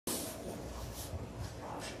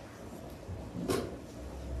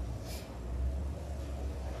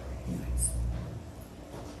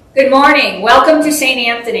Good morning. Welcome to St.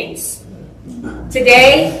 Anthony's.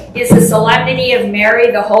 Today is the Solemnity of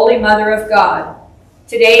Mary, the Holy Mother of God.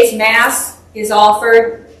 Today's Mass is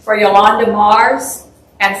offered for Yolanda Mars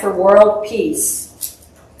and for world peace.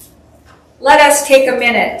 Let us take a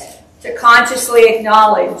minute to consciously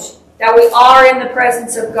acknowledge that we are in the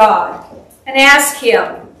presence of God and ask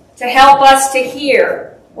Him to help us to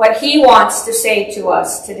hear what He wants to say to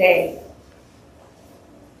us today.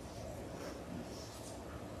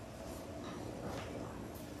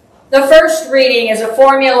 The first reading is a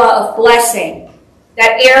formula of blessing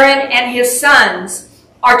that Aaron and his sons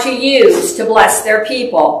are to use to bless their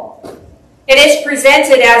people. It is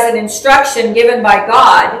presented as an instruction given by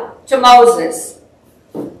God to Moses.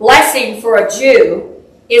 Blessing for a Jew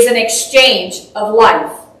is an exchange of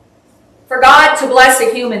life. For God to bless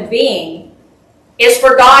a human being is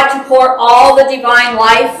for God to pour all the divine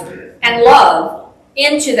life and love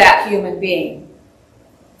into that human being.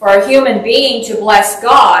 For a human being to bless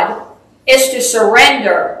God is to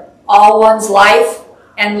surrender all one's life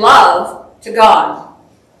and love to God.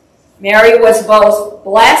 Mary was both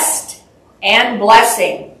blessed and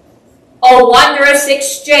blessing. Oh, wondrous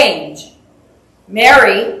exchange!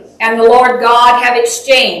 Mary and the Lord God have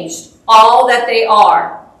exchanged all that they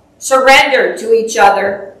are, surrendered to each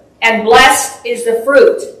other, and blessed is the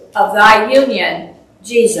fruit of thy union,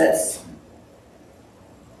 Jesus.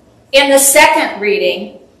 In the second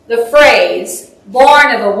reading, the phrase,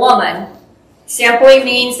 born of a woman, simply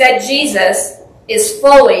means that Jesus is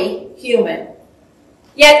fully human.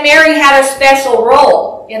 Yet Mary had a special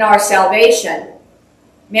role in our salvation.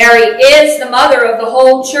 Mary is the mother of the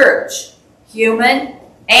whole church, human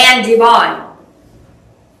and divine.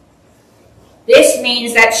 This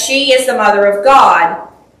means that she is the mother of God,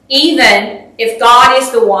 even if God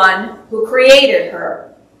is the one who created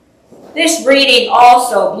her. This reading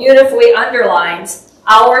also beautifully underlines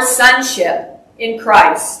our sonship in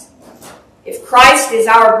Christ. If Christ is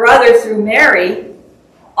our brother through Mary,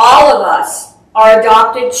 all of us are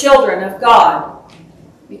adopted children of God.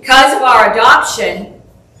 Because of our adoption,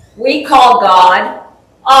 we call God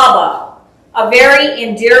Abba, a very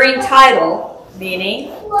endearing title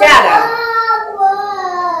meaning Dada.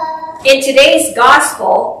 In today's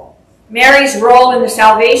Gospel, Mary's role in the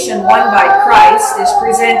salvation won by Christ is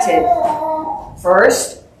presented.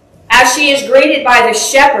 First, as she is greeted by the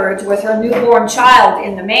shepherds with her newborn child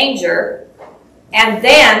in the manger, and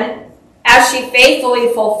then as she faithfully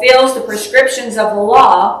fulfills the prescriptions of the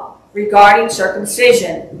law regarding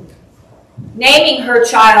circumcision, naming her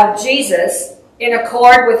child Jesus in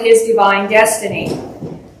accord with his divine destiny.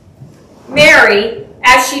 Mary,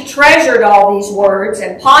 as she treasured all these words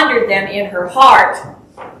and pondered them in her heart,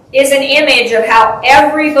 is an image of how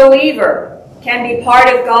every believer can be part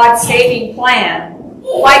of God's saving plan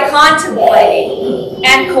by contemplating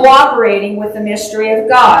and cooperating with the mystery of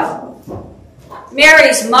God.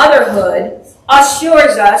 Mary's motherhood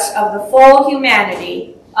assures us of the full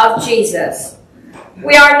humanity of Jesus.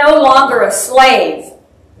 We are no longer a slave,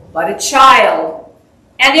 but a child,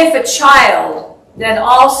 and if a child, then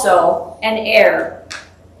also an heir.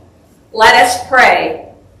 Let us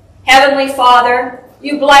pray. Heavenly Father,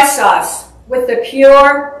 you bless us with the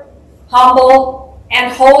pure, humble,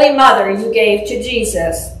 and holy mother you gave to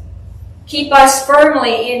Jesus. Keep us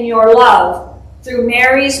firmly in your love through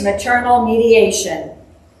Mary's maternal mediation.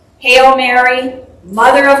 Hail Mary,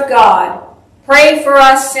 Mother of God, pray for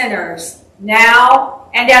us sinners, now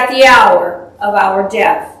and at the hour of our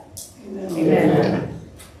death. Amen. Amen.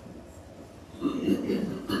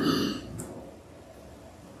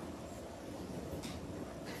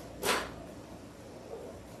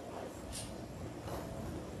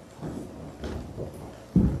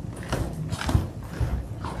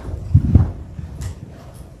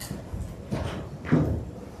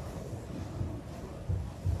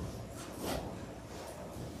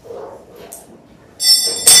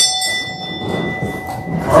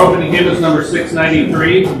 Our opening hymn is number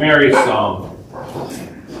 693, Mary's Song.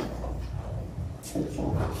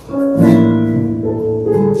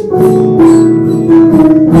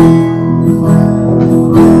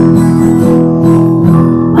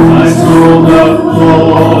 My soul doth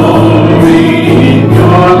glory in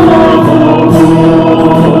your love, O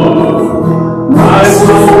Lord. My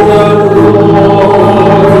soul doth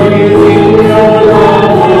glory in your love,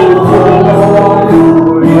 O Lord.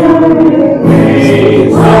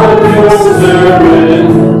 Gaze on your servant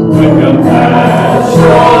with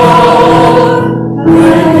compassion,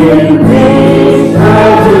 when you reach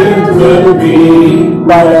out into me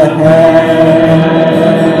by the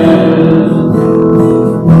hand.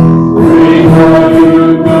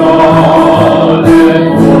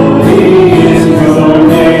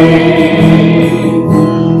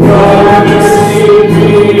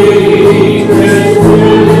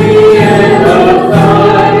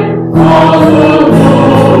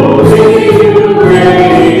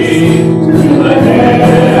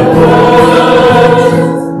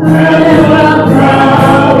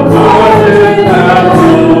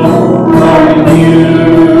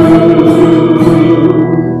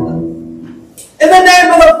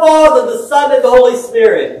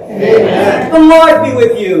 Spirit. Amen. The Lord be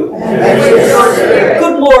with you. And with your spirit.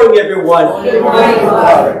 Good morning, everyone. Good morning,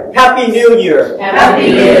 Father. Happy New Year. Happy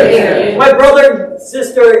New Year. My brother and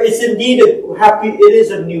sister, it is a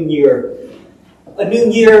new year. A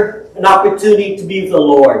new year, an opportunity to be with the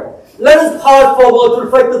Lord. Let us pause for a moment to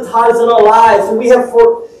reflect the times in our lives when we have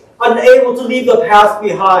unable to leave the past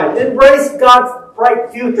behind. Embrace God's bright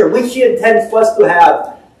future, which He intends for us to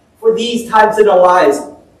have for these times in our lives.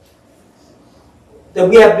 That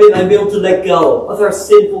we have been unable to let go of our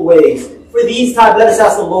sinful ways. For these times, let us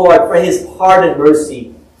ask the Lord for His pardon and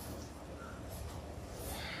mercy.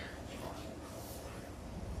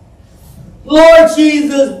 Lord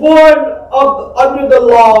Jesus, born under the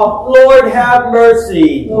law, Lord have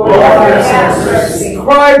mercy. Lord have mercy.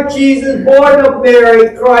 Christ Jesus, born of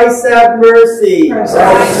Mary, Christ have mercy. Christ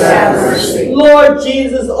have mercy. Lord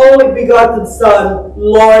Jesus, only begotten Son,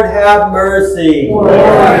 Lord have mercy. Lord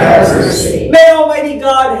have mercy. May Almighty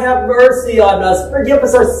God have mercy on us, forgive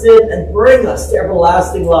us our sin, and bring us to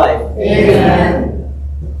everlasting life. Amen.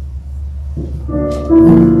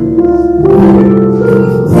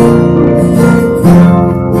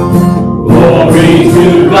 Glory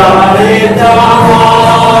to God in the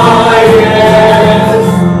highest,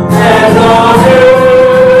 and on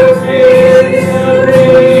earth peace to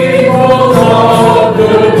people of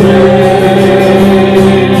good will.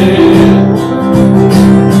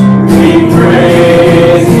 We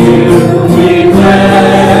praise you, we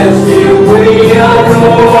bless you, we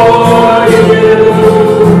adore you,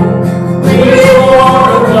 we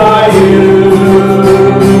glorify you.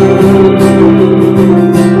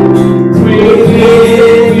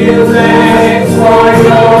 Thanks for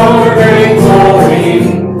your great glory,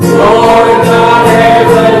 Lord God,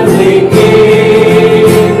 heavenly King.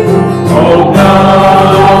 Oh God,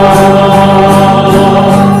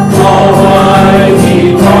 Almighty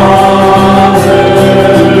Father,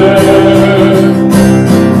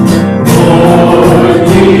 Lord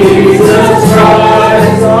Jesus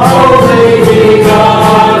Christ, only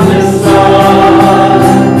begotten Son,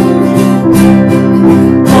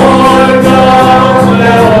 Lord God,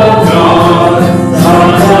 Lamb of God,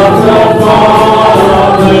 Son of the Father,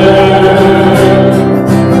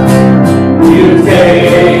 you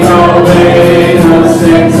take away the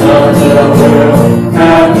sins of the world,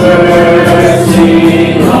 have mercy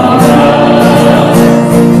on us.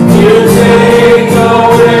 You take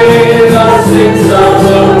away the sins of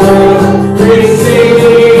the world,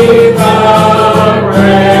 receive our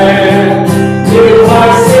prayer. You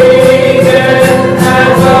are seated at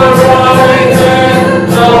the right hand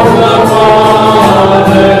of the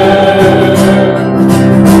Father.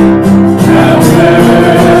 Have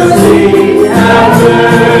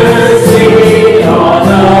mercy on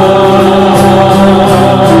us.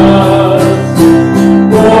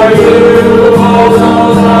 For you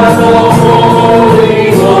alone are the Holy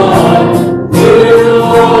One. You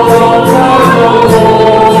alone are the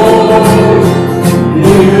Lord.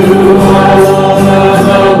 You alone are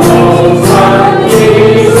the Most High,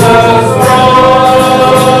 Jesus Christ.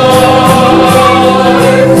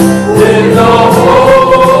 In the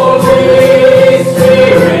Holy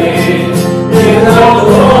Spirit, in the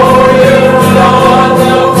glory of God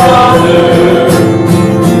the Father.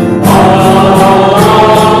 Amen.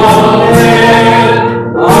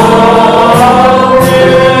 Amen.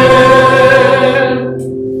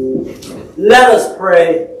 Let us pray.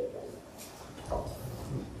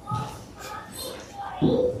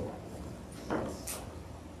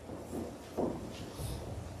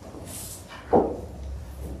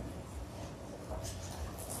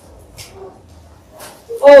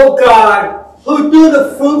 O God, who through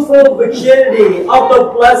the fruitful virginity of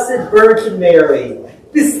the Blessed Virgin Mary,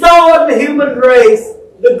 bestow on the human race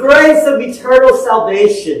the grace of eternal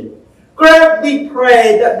salvation, grant, we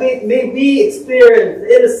pray, that may we experience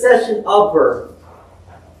the intercession of her,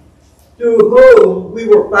 through whom we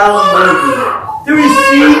were found worthy to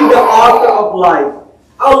receive the author of life,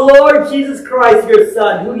 our Lord Jesus Christ, your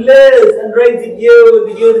Son, who lives and reigns in you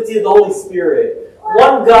in the unity of the Holy Spirit,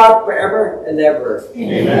 one God forever and ever.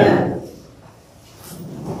 Amen.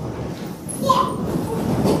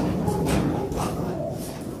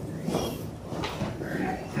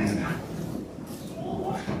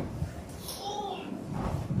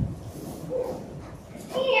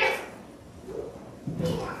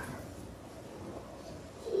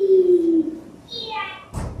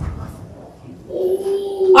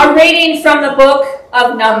 A reading from the book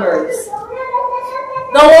of Numbers.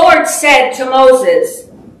 The Lord said to Moses,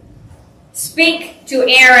 "Speak to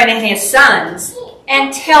Aaron and his sons,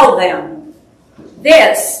 and tell them,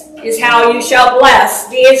 this is how you shall bless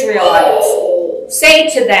the Israelites. Say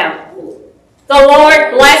to them, The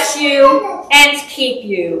Lord bless you and keep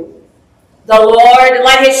you. The Lord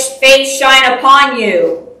let his face shine upon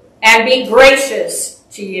you and be gracious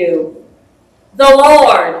to you. The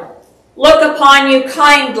Lord look upon you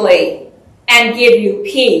kindly and give you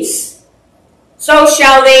peace. So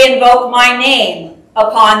shall they invoke my name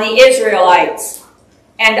upon the Israelites,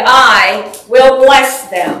 and I will bless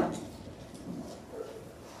them.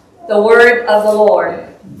 The word of the Lord.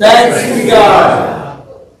 Thanks be to God.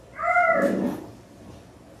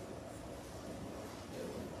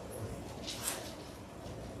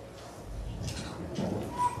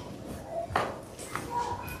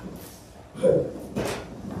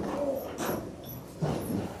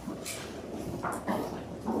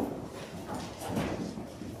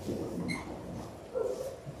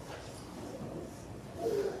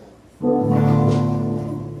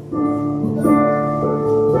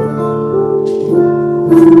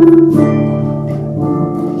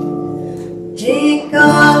 May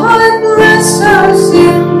God bless us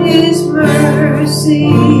in his mercy.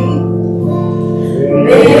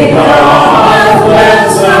 May God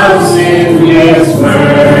bless us in his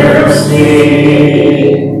mercy.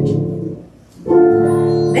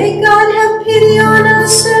 May God have pity on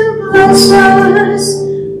us and bless us.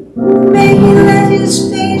 May he let his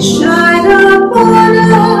face shine upon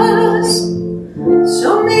us.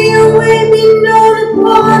 So may your way be known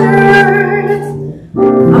upon earth,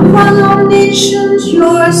 among all nations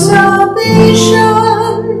your salvation.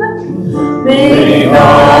 May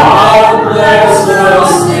God bless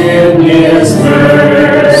us in his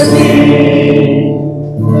mercy.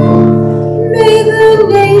 May the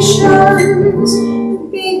nations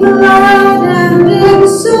be glad and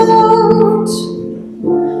exult,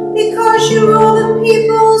 because you rule the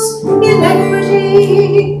peoples in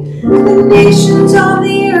equity, the nations on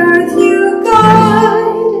the earth you guide.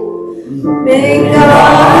 May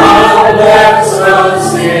God bless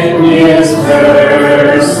us in his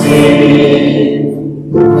mercy.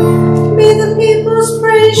 May the peoples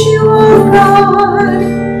praise you, O God.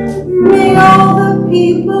 May all the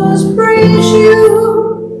peoples praise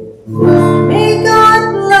you. May God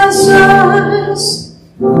bless us.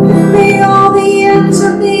 May all the ends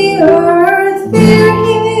of the earth fear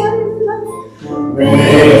him.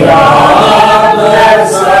 May God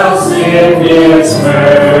bless us in his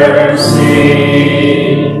mercy.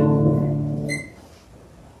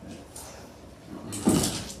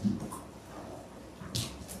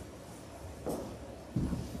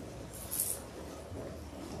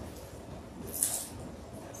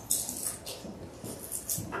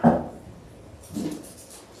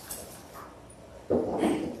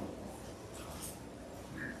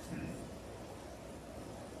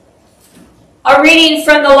 A reading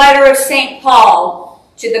from the letter of St. Paul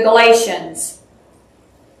to the Galatians.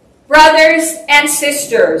 Brothers and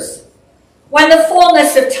sisters, when the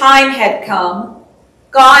fullness of time had come,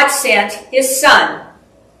 God sent his Son,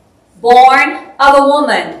 born of a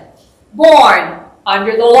woman, born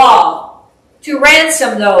under the law, to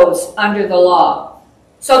ransom those under the law,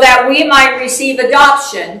 so that we might receive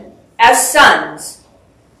adoption as sons.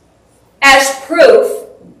 As proof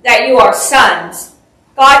that you are sons,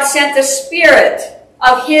 God sent the Spirit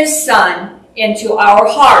of his Son into our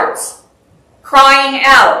hearts, crying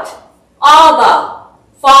out, Abba,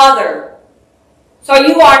 Father. So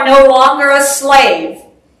you are no longer a slave,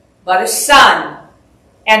 but a son.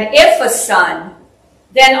 And if a son,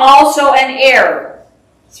 then also an heir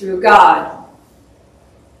through God.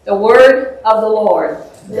 The word of the Lord.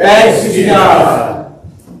 Thanks be to God.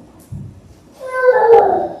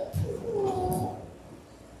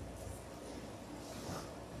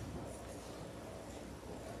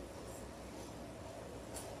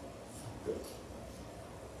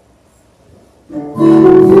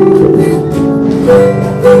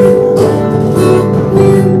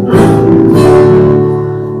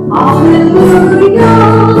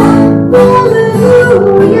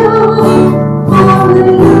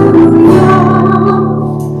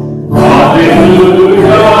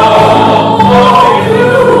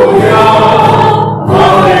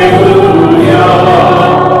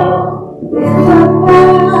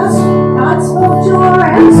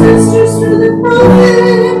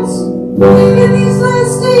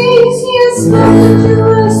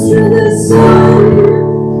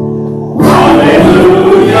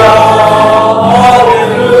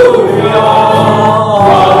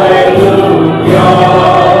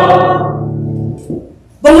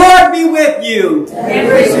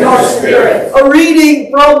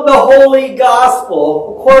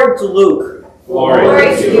 To Luke.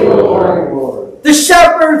 Glory to you, Lord. The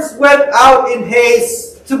shepherds went out in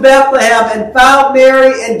haste to Bethlehem and found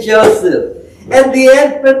Mary and Joseph and the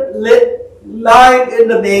infant lying in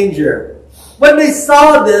the manger. When they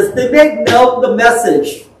saw this, they made note of the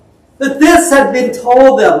message that this had been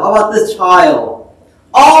told them about this child.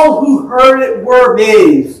 All who heard it were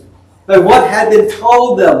amazed by what had been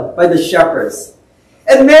told them by the shepherds.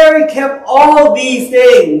 And Mary kept all these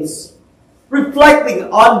things,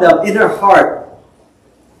 reflecting on them in her heart.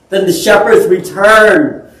 Then the shepherds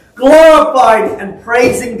returned, glorifying and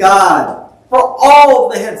praising God for all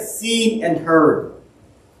they had seen and heard,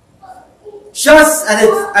 just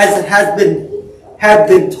as it had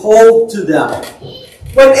been told to them.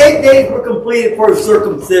 When 8 days were completed for his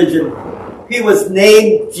circumcision, he was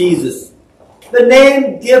named Jesus, the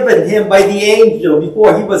name given him by the angel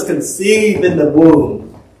before he was conceived in the womb.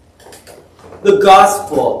 The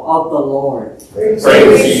Gospel of the Lord. Praise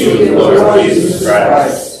to you, Lord Jesus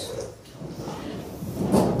Christ.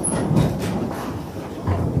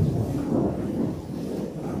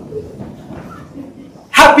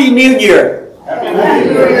 Happy New Year! Happy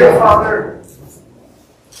New Year, Father.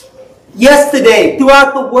 Yesterday,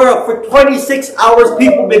 throughout the world, for 26 hours,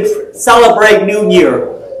 people have been celebrating New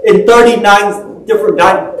Year in 39 different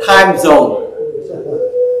time zones.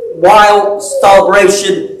 Wild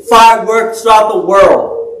celebration, fireworks throughout the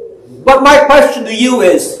world. But my question to you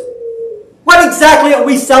is, what exactly are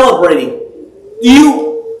we celebrating? Do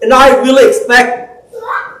you and I really expect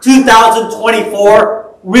 2024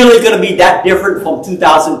 really going to be that different from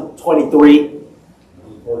 2023?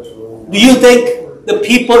 Do you think the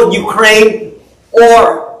people in Ukraine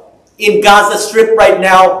or in Gaza Strip right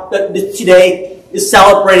now, that today is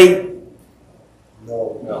celebrating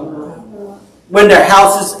when their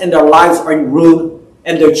houses and their lives are in ruin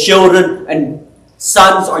and their children and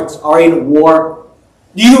sons are in war?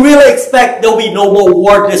 Do you really expect there will be no more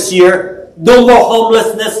war this year? No more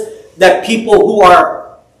homelessness, that people who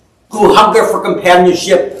hunger for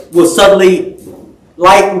companionship will suddenly,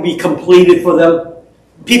 life will be completed for them?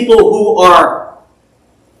 People who are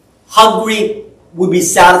hungry will be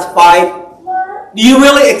satisfied? Do you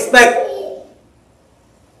really expect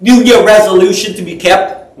New Year resolution to be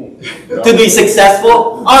kept? To be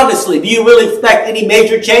successful? Honestly, do you really expect any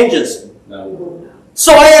major changes? No.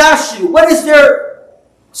 So I ask you, what is there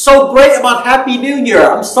so great about Happy New Year?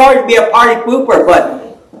 I'm sorry to be a party pooper,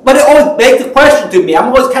 but it always begs the question to me.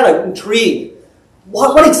 I'm always kind of intrigued.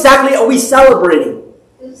 What exactly are we celebrating?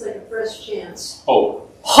 It's like a fresh chance. Hope.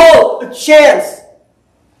 Hope, a chance.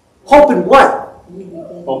 Hope in what?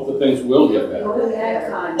 Hope that things will get better.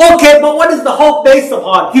 Okay, but what is the hope based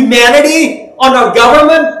upon? Humanity? On our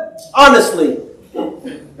government? Honestly.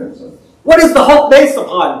 What is the hope based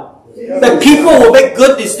upon? That people will make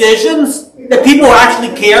good decisions? That people will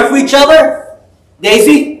actually care for each other?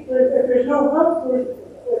 Daisy? If there's no hope,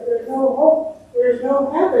 there's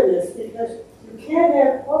no happiness, because you can't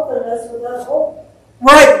have happiness without hope.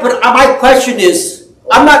 Right, but my question is,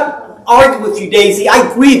 I'm not arguing with you, Daisy. I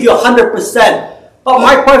agree with you 100%. But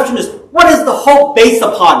my question is, what is the hope based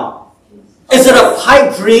upon? Is it a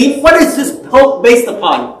pipe dream? What is this hope based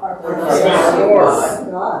upon?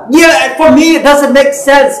 Yeah, for me it doesn't make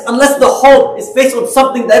sense unless the hope is based on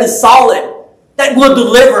something that is solid, that will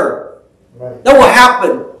deliver, that will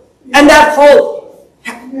happen. And that hope,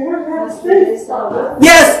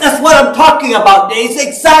 yes, that's what I'm talking about, Daisy.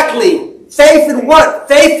 Exactly. Faith in what?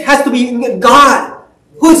 Faith has to be in God,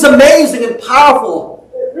 who is amazing and powerful.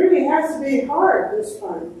 It really has to be hard this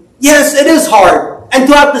time. Yes, it is hard. And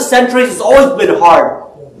throughout the centuries, it's always been hard.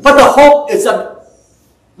 But the hope is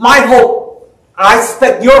my hope, and I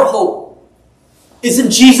suspect your hope, is in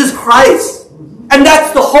Jesus Christ. And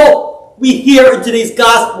that's the hope we hear in today's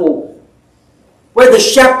gospel, where the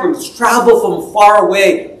shepherds travel from far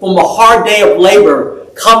away, from a hard day of labor,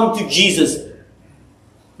 coming to Jesus.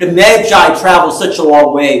 The Magi traveled such a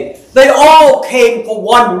long way. They all came for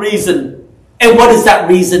one reason. And what is that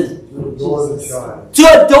reason?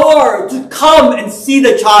 To adore, to come and see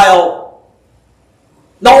the child.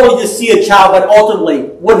 Not only to see a child, but ultimately,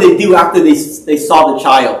 what did they do after they saw the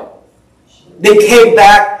child? They came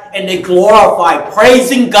back and they glorified,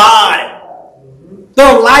 praising God.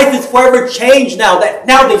 Their life is forever changed now.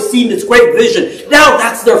 Now they've seen this great vision. Now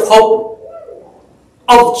that's their hope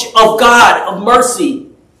of God, of mercy.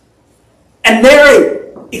 And Mary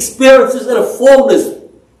experiences it in a fullness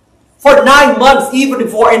for 9 months, even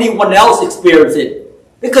before anyone else experienced it.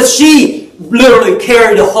 Because she literally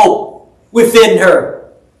carried the hope within her.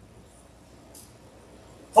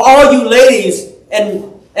 For all you ladies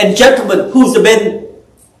and gentlemen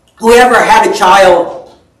whoever had a child,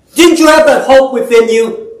 didn't you have that hope within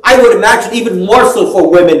you? I would imagine even more so for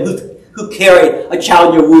women who carry a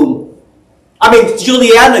child in your womb. I mean,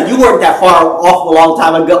 Juliana, you weren't that far off a long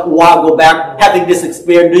time ago, a while ago back, having this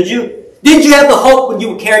experience, did you? Did you have the hope when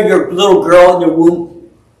you were carrying your little girl in your womb?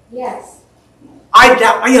 Yes. I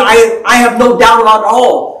have no doubt about it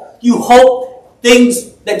all. You hope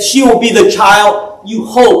things that she will be the child. You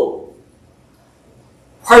hope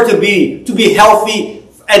her to be healthy,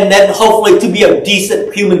 and then hopefully to be a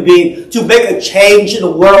decent human being, to make a change in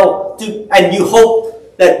the world, and you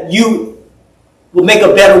hope that you will make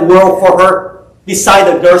a better world for her beside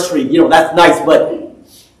the nursery. That's nice,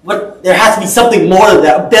 but there has to be something more than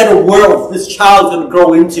that, a better world this child is going to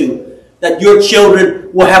grow into, that your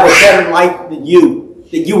children will have a better life than you,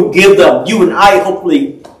 that you will give them. You and I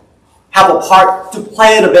hopefully have a part to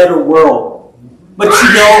play in a better world. But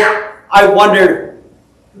I wonder,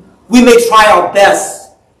 we may try our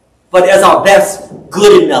best, but is our best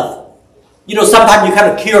good enough? Sometimes you're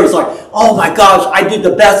kind of curious, like, oh my gosh, I did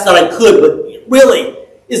the best that I could, but really,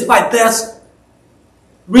 is my best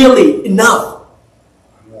really enough?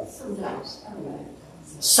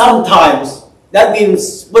 Sometimes. That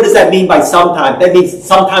means, what does that mean by sometimes? That means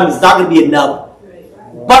sometimes it's not going to be enough.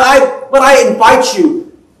 But I invite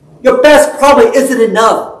you, your best probably isn't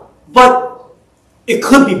enough, but it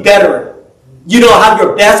could be better. How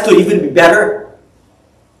your best could even be better?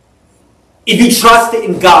 If you trust it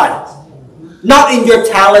in God. Not in your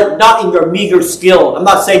talent, not in your meager skill. I'm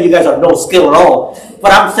not saying you guys have no skill at all,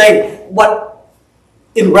 but I'm saying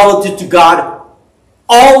in relative to God,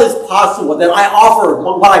 all is possible, that I offer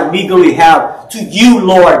what I meagerly have to you,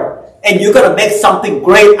 Lord, and you're going to make something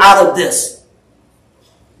great out of this.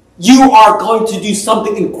 You are going to do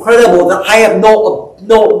something incredible that I have no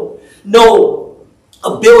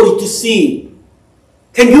ability to see.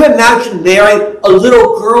 Can you imagine Mary, a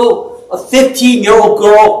little girl, a 15-year-old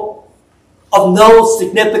girl of no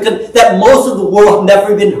significance, that most of the world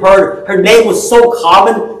never even heard? Her name was so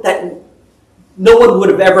common that no one would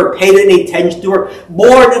have ever paid any attention to her.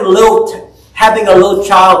 Born in having a little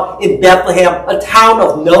child in Bethlehem, a town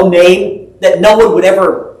of no name that no one would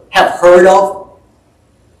ever have heard of.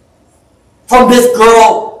 From this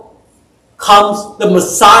girl comes the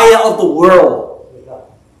Messiah of the world.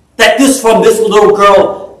 From this little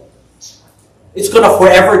girl, it's going to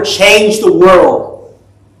forever change the world.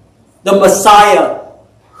 The Messiah,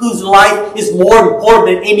 whose life is more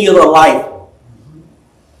important than any other life.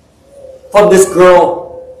 From this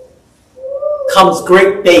girl comes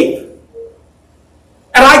great faith.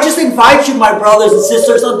 And I just invite you, my brothers and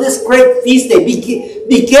sisters, on this great feast day,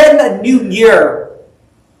 begin a new year,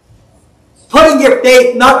 putting your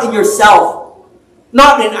faith not in yourself,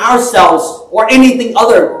 not in ourselves, or anything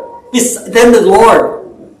other than the Lord.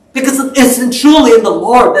 Because it's truly in the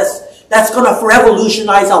Lord that's going to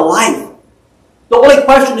revolutionize our life. The only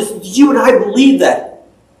question is, do you and I believe that?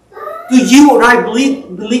 Do you and I really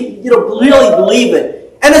believe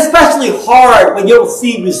it? And especially hard when you don't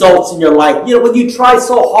see results in your life. When you try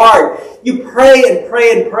so hard, you pray and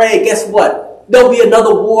pray and pray. Guess what? There'll be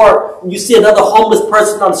another war. You see another homeless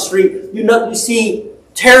person on the street. You see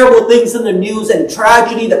terrible things in the news and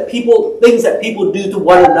tragedy things that people do to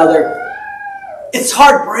one another. It's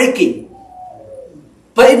heartbreaking.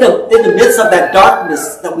 But in the midst of that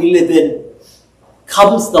darkness that we live in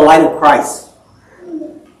comes the light of Christ.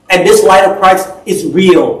 And this light of Christ is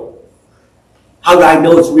real. How do I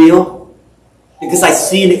know it's real? Because I've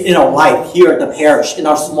seen it in our life here at the parish, in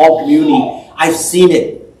our small community. I've seen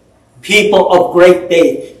it. People of great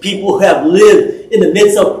faith, people who have lived in the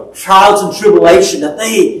midst of trials and tribulation, that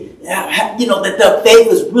that the faith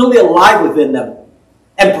is really alive within them.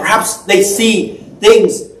 And perhaps they see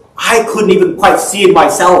things I couldn't even quite see in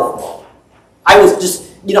myself. I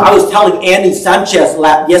was telling Annie Sanchez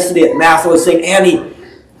yesterday at Mass, I was saying, Annie,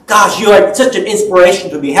 gosh, you are such an inspiration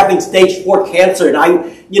to me, having stage 4 cancer, and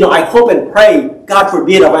I hope and pray, God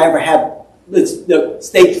forbid, if I ever have the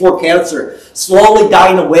stage 4 cancer, slowly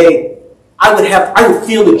dying away, I would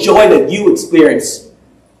feel the joy that you experience.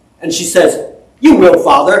 And she says, you will,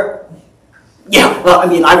 Father. Yeah, well,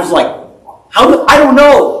 I was like, I don't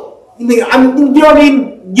know.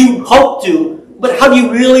 You hope to, but how do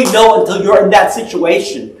you really know until you're in that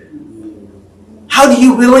situation? How do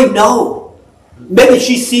you really know? Maybe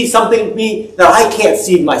she sees something in me that I can't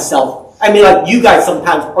see in myself. Like you guys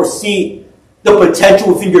sometimes, or see the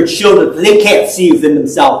potential within your children that they can't see within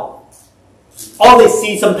themselves. All they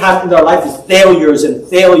see sometimes in their life is failures and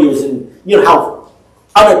how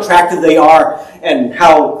unattractive they are, and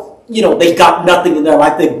how they got nothing in their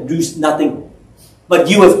life, they produced nothing. But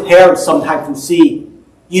you as parents sometimes can see,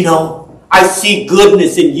 I see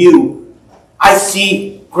goodness in you. I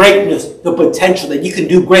see greatness, the potential that you can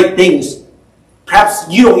do great things. Perhaps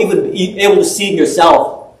you don't even be able to see in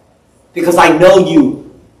yourself, because I know you.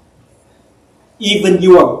 Even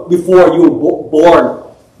before you were born,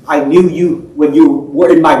 I knew you when you were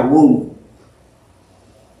in my womb.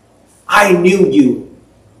 I knew you.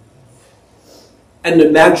 And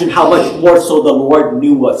imagine how much more so the Lord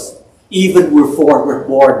knew us, even before we're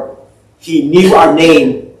born. He knew our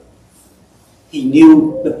name. He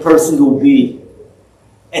knew the person who would be.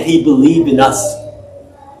 And He believed in us.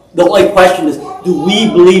 The only question is, do we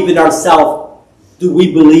believe in ourselves? Do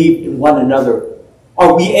we believe in one another?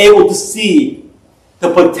 Are we able to see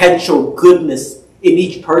the potential goodness in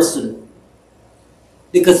each person?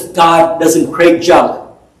 Because God doesn't create junk.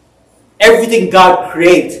 Everything God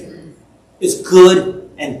creates is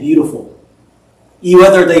good and beautiful. No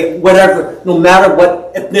matter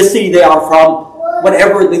what ethnicity they are from,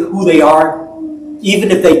 who they are,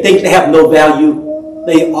 even if they think they have no value,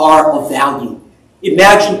 they are of value.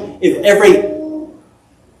 Imagine if every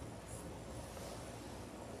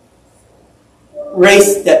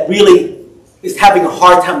race that really is having a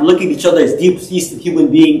hard time looking at each other as decent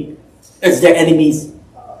human beings as their enemies.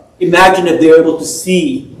 Imagine if they're able to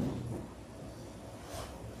see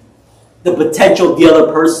the potential of the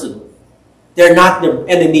other person. They're not their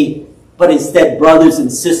enemy, but instead brothers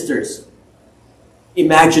and sisters.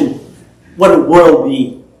 Imagine what a world would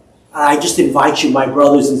be. I just invite you, my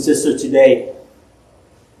brothers and sisters, today.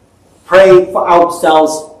 Pray for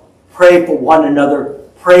ourselves. Pray for one another.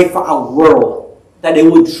 Pray for our world. That it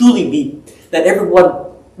would truly be, that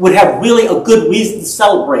everyone would have really a good reason to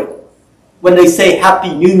celebrate when they say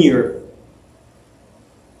Happy New Year.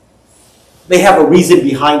 They have a reason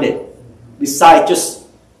behind it, besides just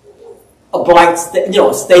a blank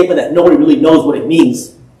a statement that nobody really knows what it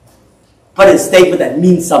means, but a statement that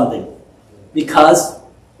means something, because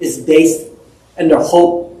it's based, and their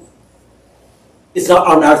hope is not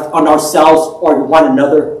on ourselves or one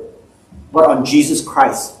another, but on Jesus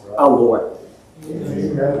Christ, our Lord.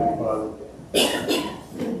 Amen.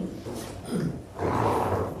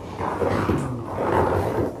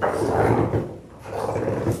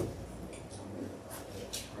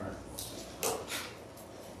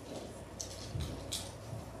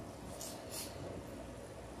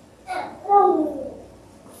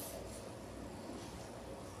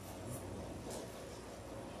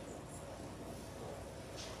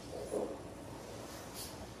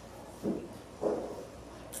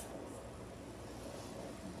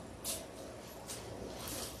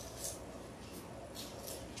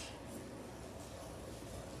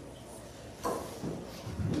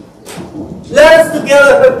 Let us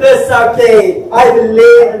together confess our faith. I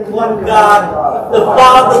believe in one God, the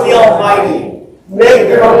Father, the Almighty,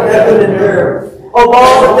 maker of heaven and earth, of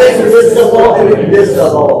all things visible and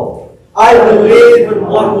invisible. I believe in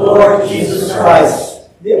one Lord Jesus Christ,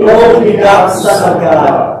 the only begotten Son of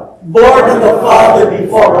God, born of the Father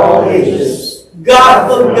before all ages,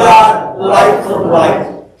 God from God, light from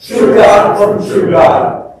light, true God from true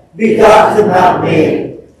God, begotten not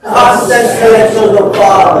made, consubstantial to the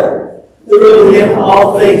Father. Through Him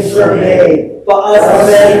all things were made. For us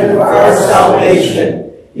men, for our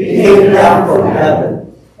salvation, He came down from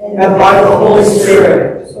heaven, and by the Holy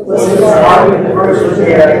Spirit was incarnate in the Virgin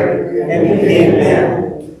Mary, and became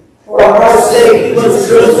man. For our sake He was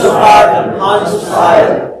crucified and Pontius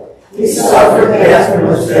Pilate. He suffered death and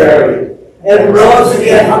was buried, and rose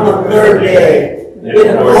again on the third day, in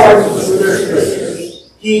accordance with the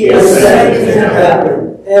Scriptures. He ascended into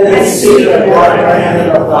heaven, and is seated at the right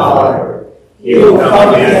hand of the Father. He will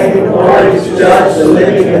come again in glory to judge the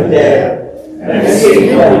living and dead, and his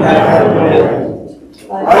kingdom will have no end.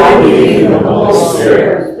 I believe in the Holy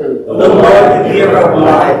Spirit, the Lord, the giver of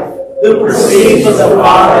life, who proceeds from the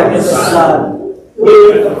Father and the Son,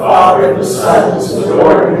 who with the Father and the Son is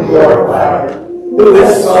adored and glorified, who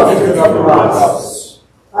has spoken to the prophets.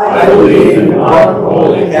 I believe in one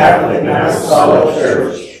holy Catholic and Apostolic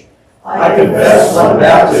Church. I confess one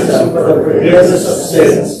baptism for the forgiveness of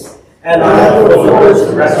sins, and I look forward to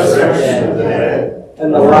the resurrection of the dead,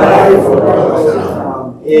 and the life of the world to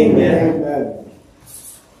come. Amen. Amen.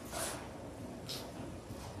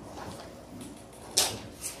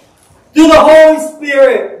 Through the Holy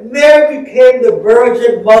Spirit, Mary became the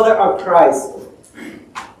Virgin Mother of Christ.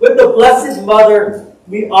 With the Blessed Mother,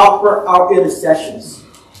 we offer our intercessions.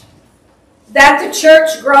 That the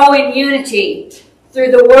Church grow in unity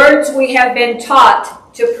through the words we have been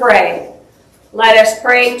taught to pray. Let us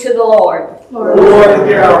pray to the Lord. Lord,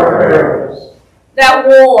 hear our prayers. That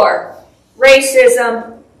war,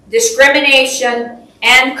 racism, discrimination,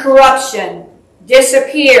 and corruption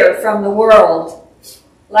disappear from the world.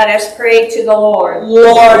 Let us pray to the Lord.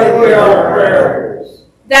 Lord, hear our prayers.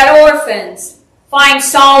 That orphans find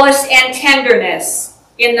solace and tenderness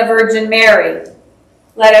in the Virgin Mary.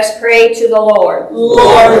 Let us pray to the Lord.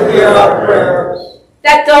 Lord, hear our prayers.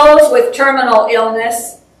 that those with terminal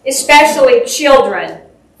illness, especially children,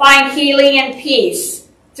 find healing and peace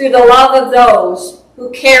through the love of those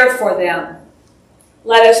who care for them.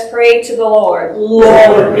 Let us pray to the Lord.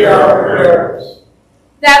 Lord, hear our prayers.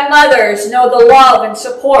 That mothers know the love and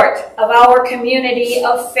support of our community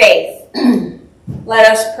of faith.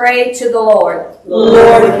 Let us pray to the Lord.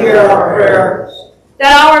 Lord, hear our prayers.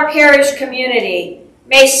 That our parish community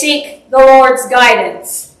may seek the Lord's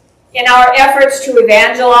guidance in our efforts to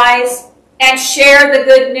evangelize and share the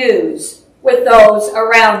good news with those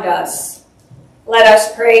around us. Let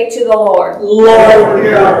us pray to the Lord. Lord,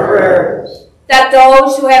 hear our prayers. That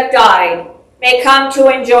those who have died may come to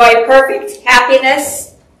enjoy perfect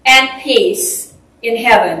happiness and peace in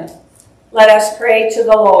heaven. Let us pray to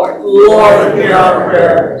the Lord. Lord, hear our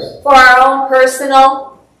prayers. For our own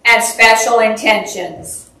personal and special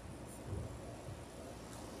intentions.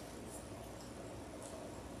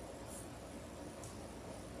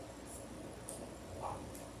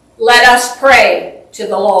 Let us pray to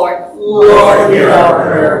the Lord. Lord, hear our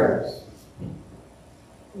prayers.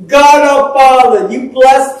 God our Father, you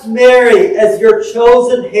blessed Mary as your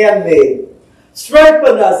chosen handmaid.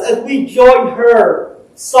 Strengthen us as we join her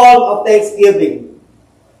song of thanksgiving.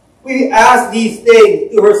 We ask these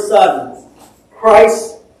things through her Son,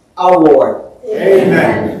 Christ our Lord.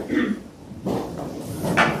 Amen.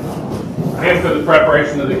 Our hymn for the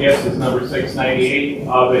preparation of the gifts is number 698,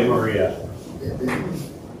 Ave Maria.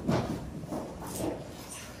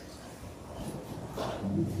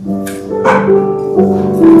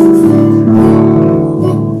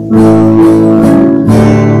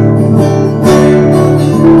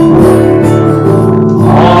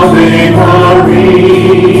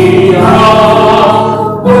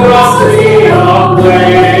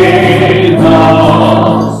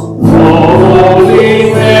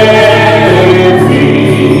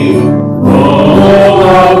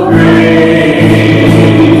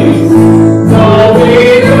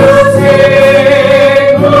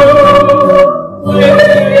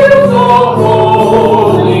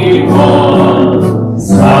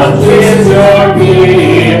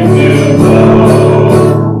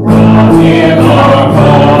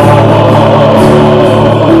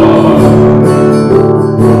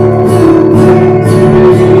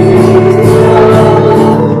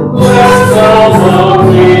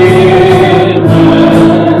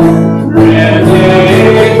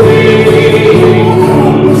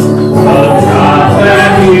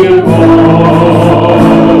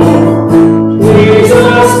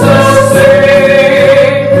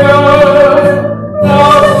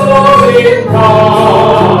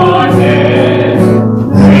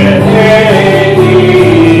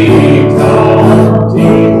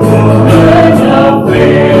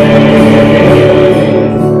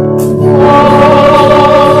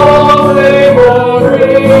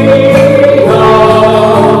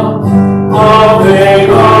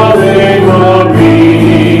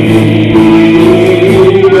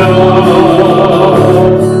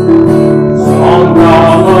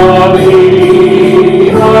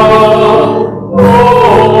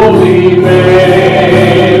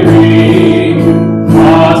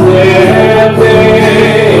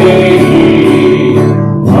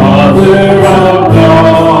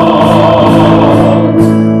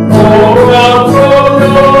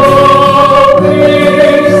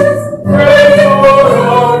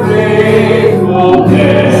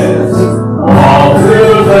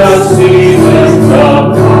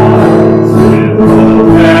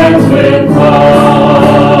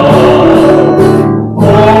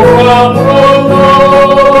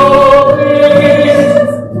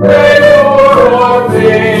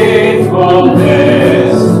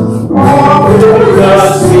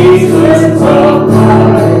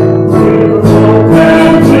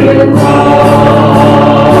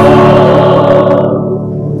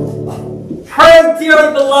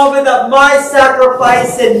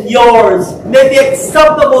 And yours may be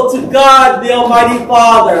acceptable to God, the Almighty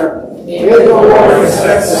Father. May the Lord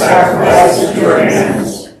accept the sacrifice at your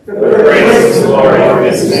hands, for the praise and glory of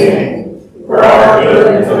his name, for our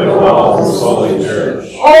good and for the call of his holy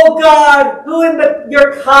church. O God, who in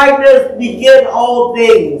your kindness begin all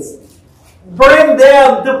things, bring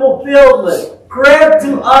them to fulfillment. Grant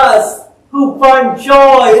to us who find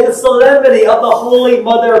joy in the solemnity of the Holy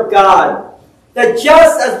Mother of God, that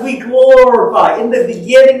just as we glorify in the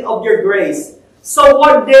beginning of your grace, so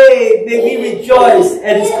one day may we rejoice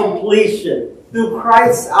at its completion, through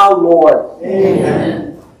Christ our Lord.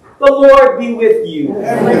 Amen. The Lord be with you.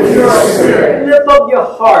 And with your spirit. Lift up your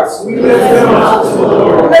hearts. We lift them up to the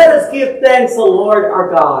Lord. Let us give thanks to the Lord our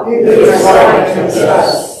God. It is right and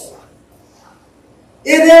just.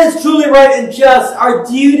 It is is truly right and just, our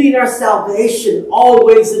duty and our salvation,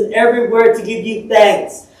 always and everywhere to give you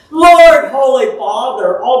thanks. Lord, Holy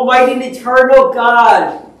Father, Almighty and Eternal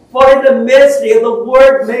God, for in the mystery of the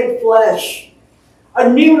Word made flesh, a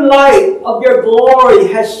new light of your glory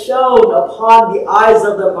has shone upon the eyes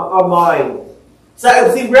of our mind. So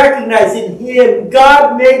as we recognize in Him,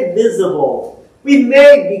 God made visible, we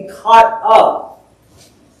may be caught up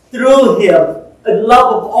through Him in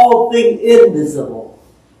love of all things invisible.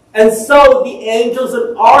 And so the angels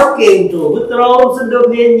and archangels with thrones and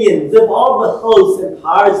dominions of all the hosts and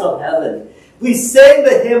powers of heaven, we sing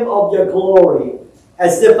the hymn of your glory,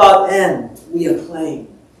 as if without end we acclaim.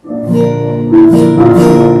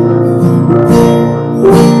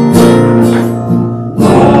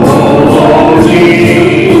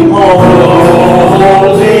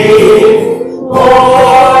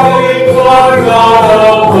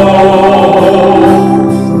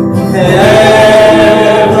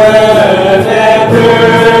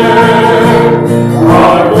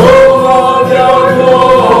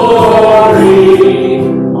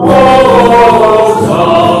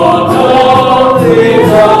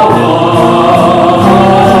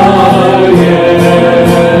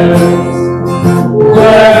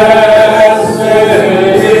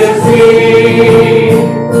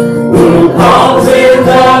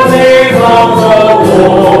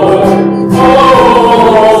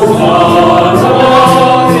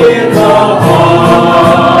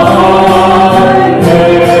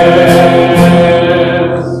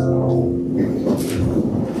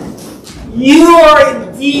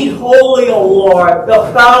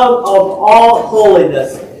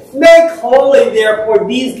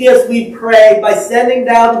 These gifts we pray by sending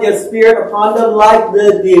down your Spirit upon them like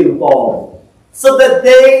the dew fall, so that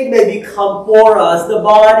they may become for us the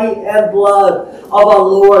body and blood of our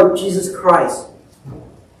Lord Jesus Christ.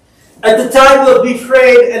 At the time he was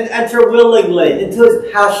betrayed and entered willingly into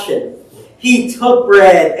his passion, he took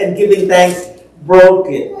bread and giving thanks, broke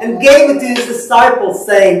it, and gave it to his disciples,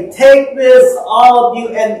 saying, "Take this, all of you,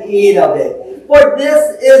 and eat of it. For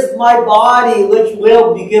this is my body, which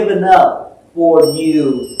will be given up for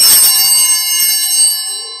you."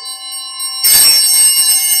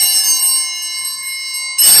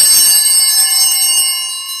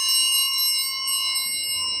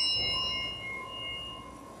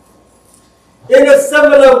 In a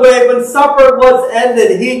similar way, when supper was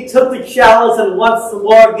ended, he took the chalice and once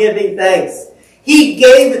more giving thanks, he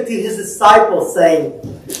gave it to his disciples, saying,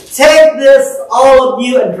 "Take this, all of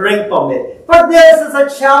you, and drink from it. For this is a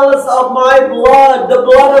chalice of my blood, the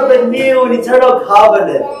blood of the new and eternal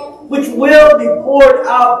covenant, which will be poured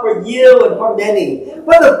out for you and for many,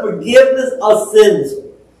 for the forgiveness of sins.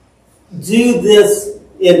 Do this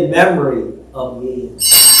in memory of me."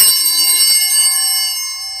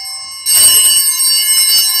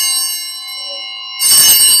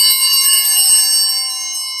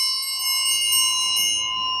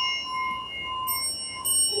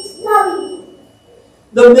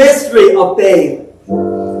 The mystery of faith.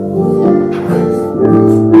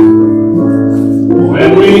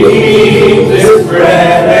 When we eat this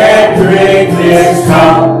bread and drink this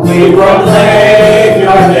cup, we proclaim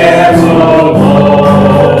your death, O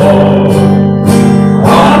Lord,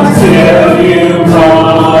 until you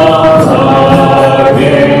come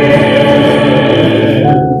again.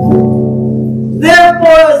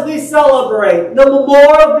 Therefore, as we celebrate the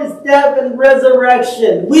memorial of his death and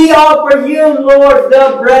resurrection, we offer you, Lord,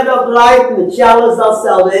 the bread of life and the chalice of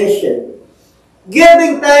salvation,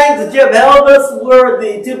 giving thanks that you have held us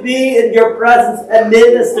worthy to be in your presence and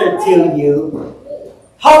minister to you.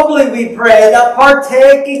 Humbly we pray that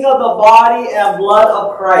partaking of the body and blood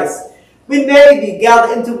of Christ, we may be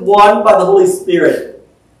gathered into one by the Holy Spirit.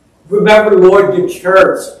 Remember, Lord, your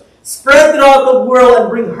church. Spread throughout the world and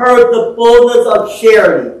bring her the fullness of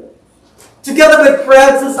charity. Together with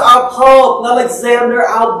Francis, our Pope, Alexander,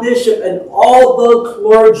 our Bishop, and all the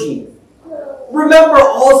clergy. Remember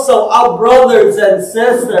also our brothers and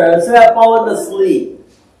sisters who have fallen asleep.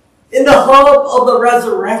 In the hope of the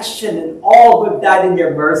resurrection and all who have died in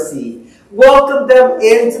your mercy, welcome them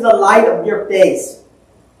into the light of your face.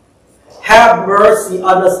 Have mercy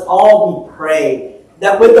on us all, we pray,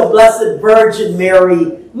 that with the Blessed Virgin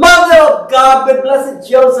Mary, Mother of God, with Blessed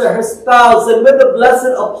Joseph, her spouse, and with the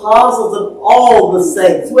blessed apostles and all the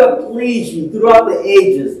saints who have pleased you throughout the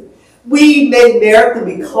ages, we may merit to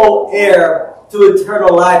be co-heir to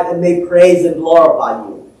eternal life and may praise and glorify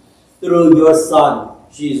you through your Son,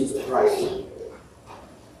 Jesus Christ.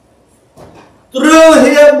 Through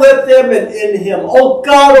him, with him, and in him, O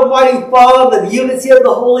God, Almighty Father, the unity of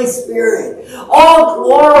the Holy Spirit, all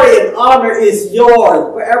glory and honor is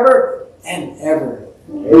yours forever and ever.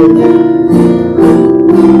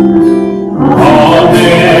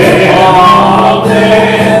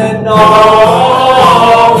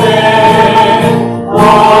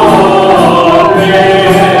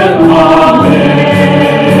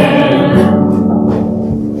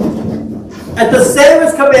 At the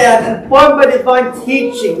Savior's command, informed by divine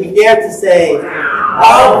teaching, we dare to say,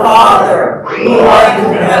 Our Father, who art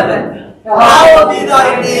in heaven, hallowed be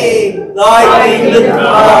thy name. Thy kingdom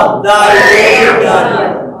come, thy will be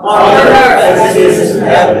done, on earth as it is in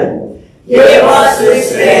heaven. Give us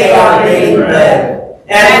this day our daily bread,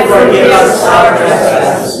 and forgive us our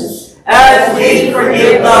trespasses, as we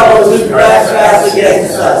forgive those who trespass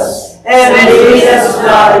against us. And lead us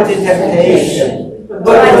not into temptation,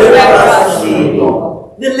 but deliver us from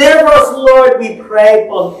evil. Deliver us, Lord, we pray,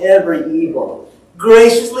 from every evil.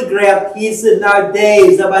 Graciously grant peace in our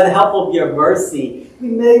days, that by the help of your mercy, we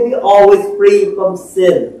may be always free from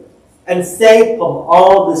sin and safe from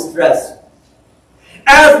all distress.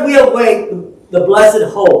 As we await the blessed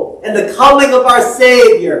hope and the coming of our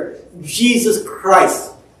Savior, Jesus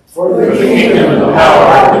Christ. For the kingdom and the power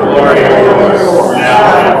and the glory are yours, now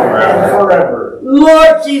and forever.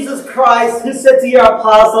 Lord Jesus Christ, who said to your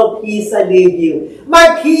apostle, peace I leave you,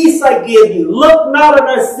 my peace I give you. Look not on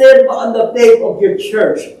our sin, but on the faith of your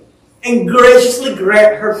church, and graciously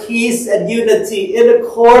grant her peace and unity in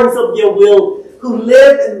accordance of your will, who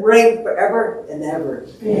live and reign forever and ever.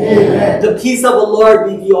 Amen. The peace of the Lord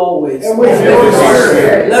be with you always. And with your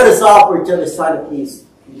spirit. Let us offer each other a sign of peace.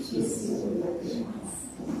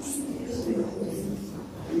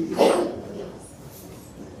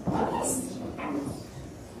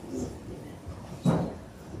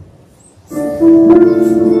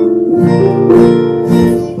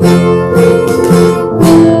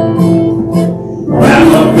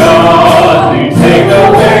 Lamb of God, you take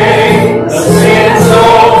away the sins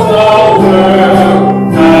of the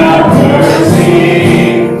world. Have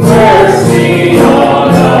mercy, mercy on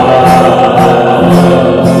us.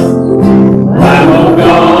 Lamb of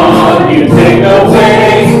God, you take away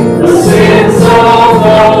the sins of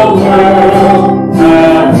the world.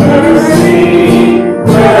 Have mercy,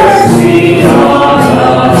 mercy on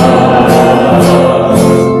us.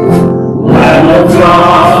 Lamb of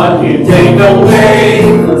God, you take away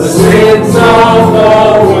the sins of the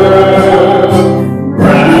world.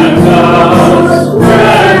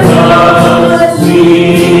 Grant us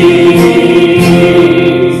peace.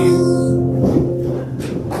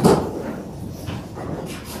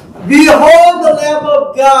 Behold the Lamb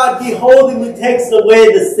of God, behold him who takes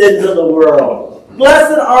away the sins of the world.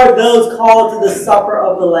 Blessed are those called to the supper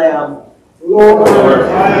of the Lamb. Lord,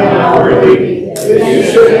 I am not worthy that you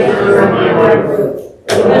should enter my right foot,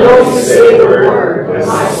 but only say the word, and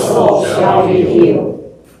my soul shall be healed.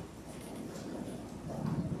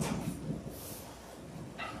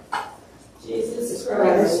 Jesus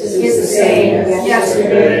Christ is the same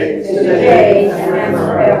yesterday, today, and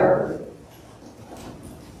forever.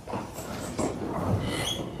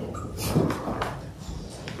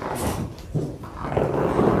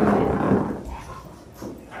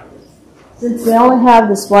 Since we only have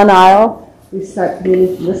this one aisle, we start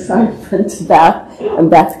reading from this side, front to back, and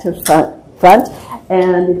back to front.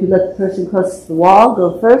 And if you let the person close to the wall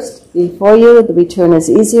go first before you, the return is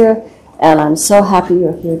easier. And I'm so happy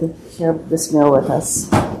you're here to share this meal with us.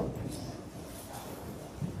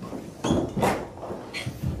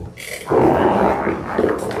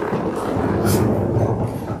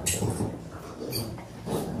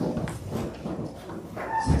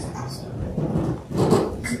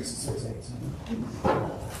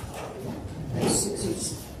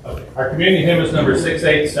 Our communion hymn is number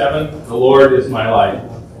 687, The Lord is My Light.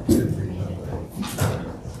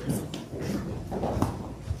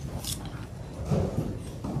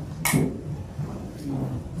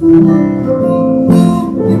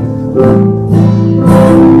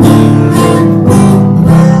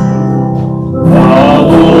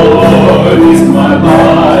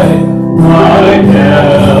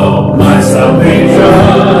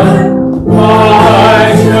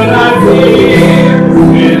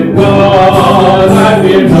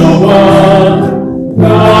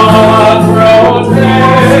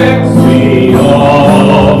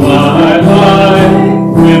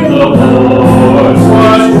 With the Lord's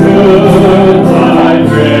was good, my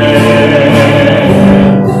grace.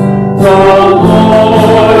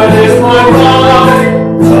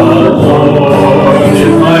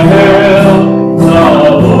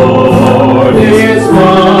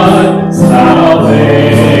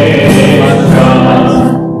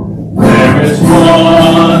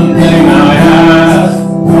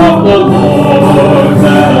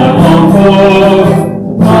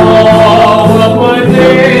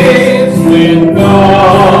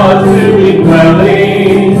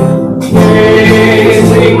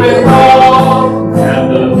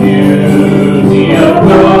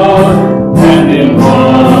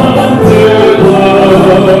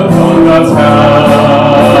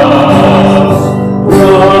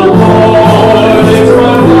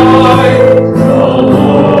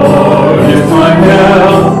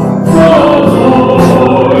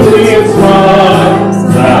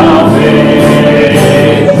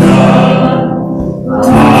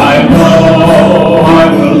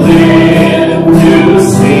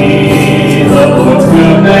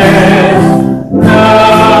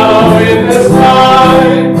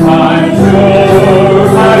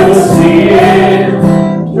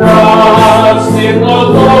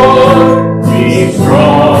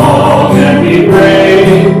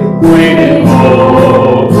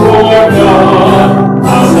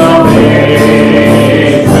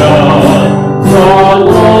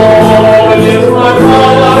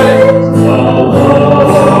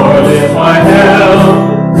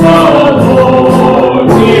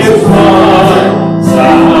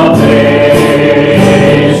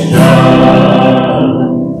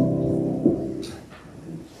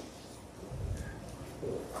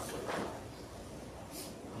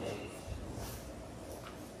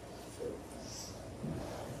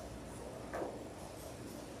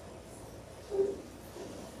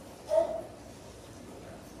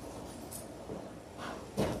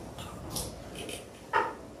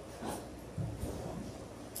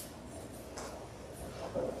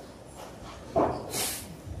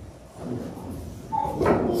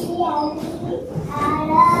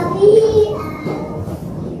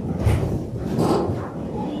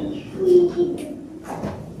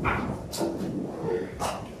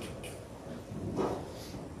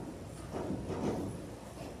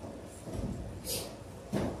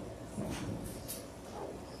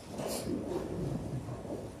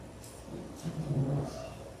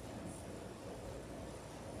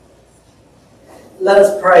 Let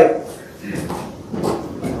us pray.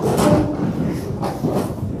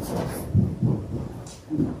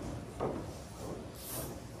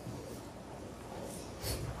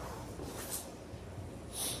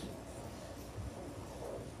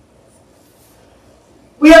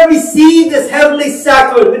 We have received this heavenly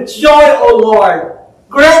sacrament with joy, O Lord.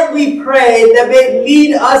 Grant, we pray, that may it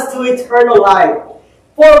lead us to eternal life.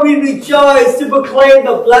 For we rejoice to proclaim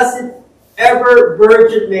the blessed ever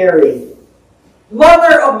Virgin Mary,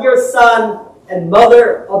 Mother of your Son and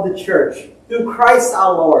Mother of the Church, through Christ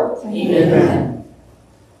our Lord. Amen.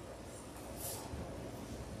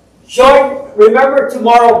 Remember,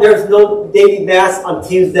 tomorrow there's no daily Mass on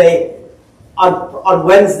Tuesday. On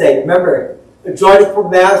Wednesday, remember, join us for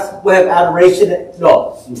Mass. We'll have adoration.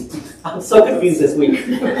 No, I'm so confused this week.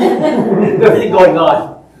 Everything going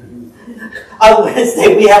on. On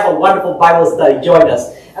Wednesday, we have a wonderful Bible study. Join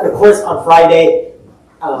us. And of course, on Friday,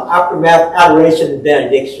 after Mass, adoration and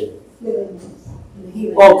benediction.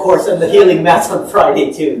 Oh, of course, and the healing Mass on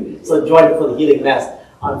Friday too. So join us for the healing Mass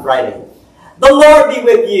on Friday. The Lord be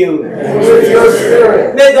with you. And with your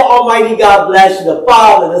spirit. May the Almighty God bless you, the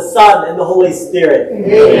Father, the Son, and the Holy Spirit.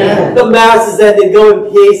 Amen. The Mass is ended. Go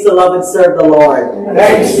in peace to love and serve the Lord.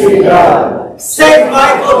 Thanks be to God. Saint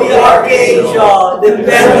Michael the Archangel,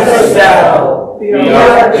 defend us in battle. Be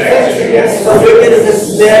our protection against The wickedness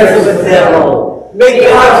and snares of the devil. May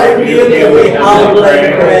God rebuke you, we humbly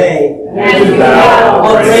pray. And thou,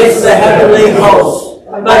 O grace of the heavenly host,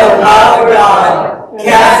 by the power of God,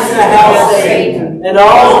 cast into hell Satan and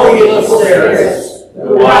all the evil spirits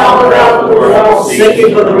who wander around the world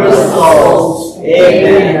seeking for the lost souls.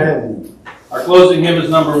 Amen. Our closing hymn is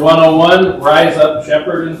number 101, Rise Up,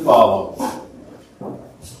 Shepherd, and Follow.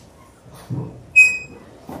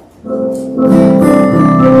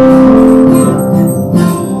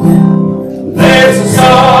 There's a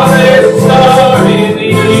star in the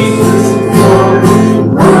east.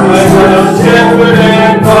 Rise up, shepherd,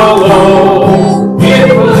 and follow.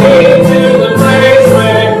 It will lead to the place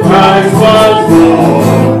where Christ was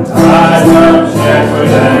born. Rise up, shepherd,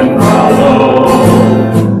 and follow.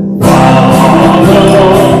 Follow.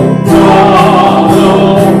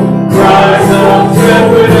 Rise up,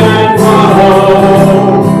 shepherd, and follow.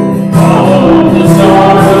 Follow the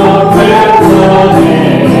star of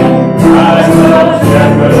Bethlehem. Rise up,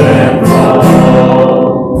 shepherd, and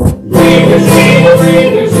follow. Leave your sheep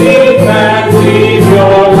and leave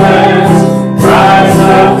your lambs. Rise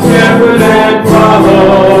up, shepherd, and follow.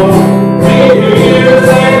 Leave your ewes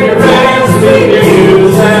and your rams, leave your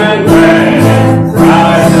ewes and rams.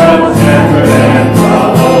 Rise up, shepherd, and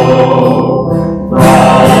follow.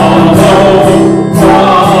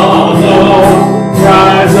 Follow.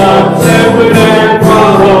 Rise up, shepherd, and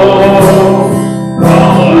follow.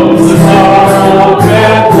 Follow the star of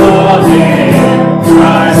Bethlehem.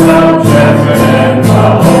 Rise up, shepherd, and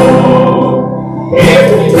follow. If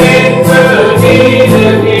you take the deed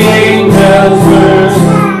of the angels first,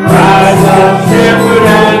 rise up, shepherd,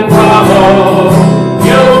 and follow.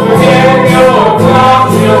 You'll forget your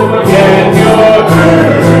flocks, you'll forget your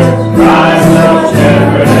herds. Rise up,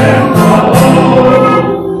 shepherd, and follow.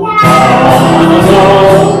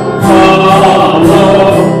 Follow.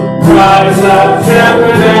 Rise up,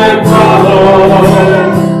 shepherd, and follow.